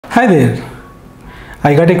Hi there.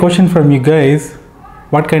 I got a question from you guys.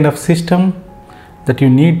 What kind of system that you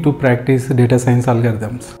need to practice data science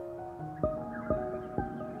algorithms?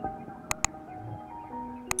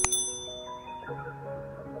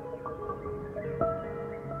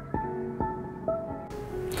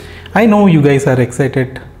 I know you guys are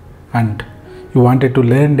excited and you wanted to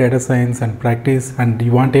learn data science and practice and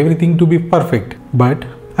you want everything to be perfect. But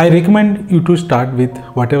I recommend you to start with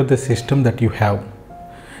whatever the system that you have.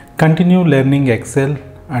 Continue learning Excel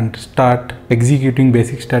and start executing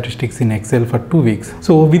basic statistics in Excel for 2 weeks.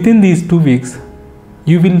 So within these 2 weeks,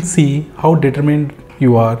 you will see how determined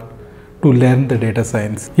you are to learn the data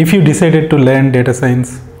science. If you decided to learn data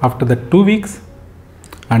science after the 2 weeks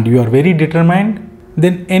and you are very determined,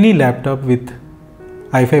 then any laptop with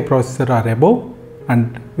i5 processor or above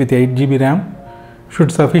and with 8 GB RAM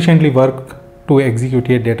should sufficiently work to execute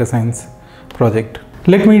a data science project.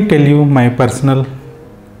 Let me tell you my personal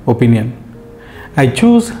opinion. I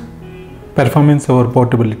choose performance over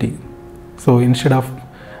portability. So instead of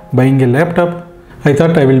buying a laptop, I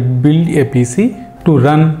thought I will build a PC to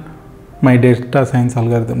run my data science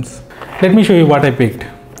algorithms. Let me show you what I picked.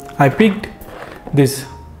 I picked this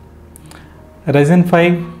RYGEN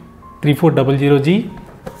 5 3400G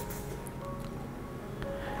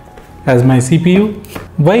as my CPU.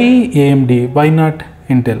 Why AMD? Why not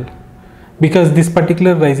Intel? Because this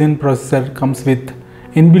particular Ryzen processor comes with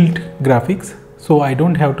inbuilt graphics, so I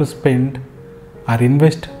don't have to spend or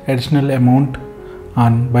invest additional amount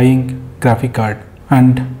on buying graphic card.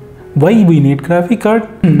 And why we need graphic card?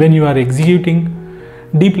 When you are executing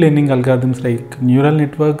deep learning algorithms like neural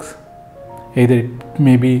networks, either it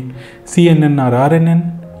may be CNN or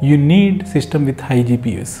RNN, you need system with high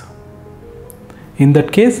GPUs. In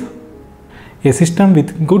that case, a system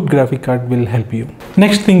with good graphic card will help you.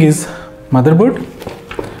 Next thing is motherboard.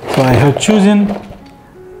 So I have chosen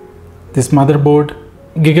this motherboard,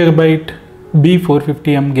 Gigabyte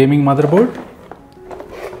B450M gaming motherboard.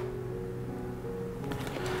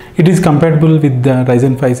 It is compatible with the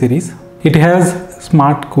Ryzen 5 series. It has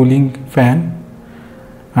smart cooling fan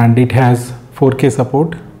and it has 4K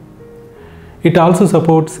support. It also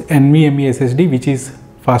supports NVMe SSD, which is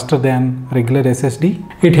faster than regular SSD.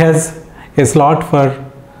 It has a slot for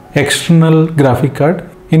external graphic card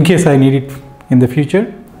in case I need it in the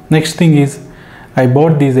future. Next thing is I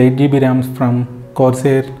bought these 8 GB RAMs from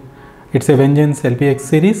Corsair. It's a Vengeance LPX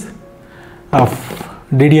series of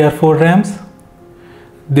DDR4 RAMs.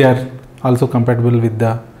 They are also compatible with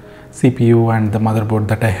the CPU and the motherboard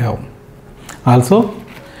that I have. Also,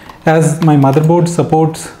 as my motherboard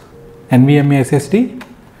supports NVMe SSD,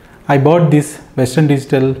 I bought this Western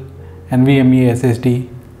Digital NVMe SSD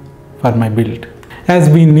for my build. As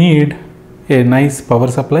we need a nice power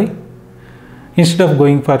supply, instead of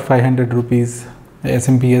going for 500 rupees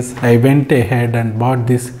SMPS, I went ahead and bought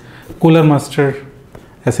this Cooler Master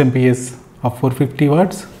SMPS of 450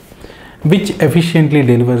 watts, which efficiently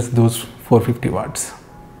delivers those 450 watts.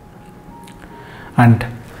 And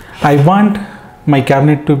I want my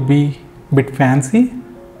cabinet to be a bit fancy,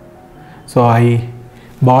 so I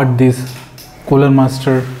bought this Cooler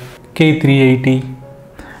Master K380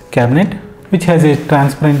 cabinet, which has a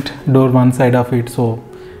transparent door one side of it, so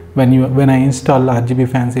when I install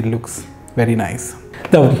RGB fans, it looks very nice.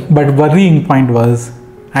 But worrying point was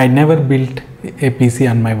I never built a PC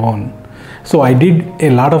on my own. So I did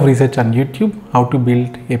a lot of research on YouTube how to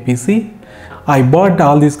build a PC. I bought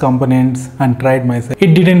all these components and tried myself.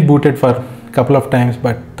 It didn't booted for a couple of times,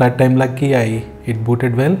 but that time lucky it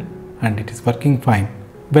booted well and it is working fine.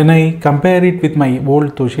 When I compare it with my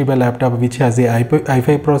old Toshiba laptop, which has a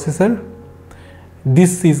i5 processor,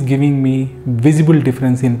 this is giving me visible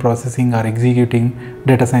difference in processing or executing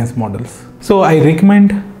data science models. So I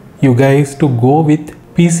recommend you guys to go with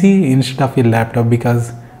PC instead of a laptop,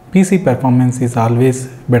 because PC performance is always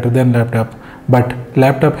better than laptop, but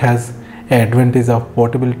laptop has an advantage of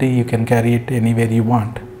portability. You can carry it anywhere you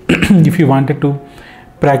want. If you wanted to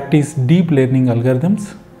practice deep learning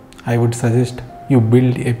algorithms, I would suggest you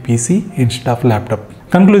build a PC instead of laptop.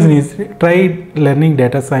 Conclusion is, try learning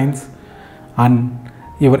data science on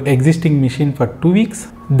your existing machine for 2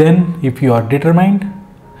 weeks. Then if you are determined,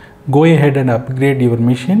 go ahead and upgrade your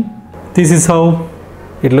machine. This is how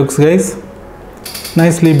it looks, guys.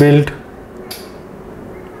 Nicely built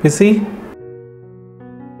PC.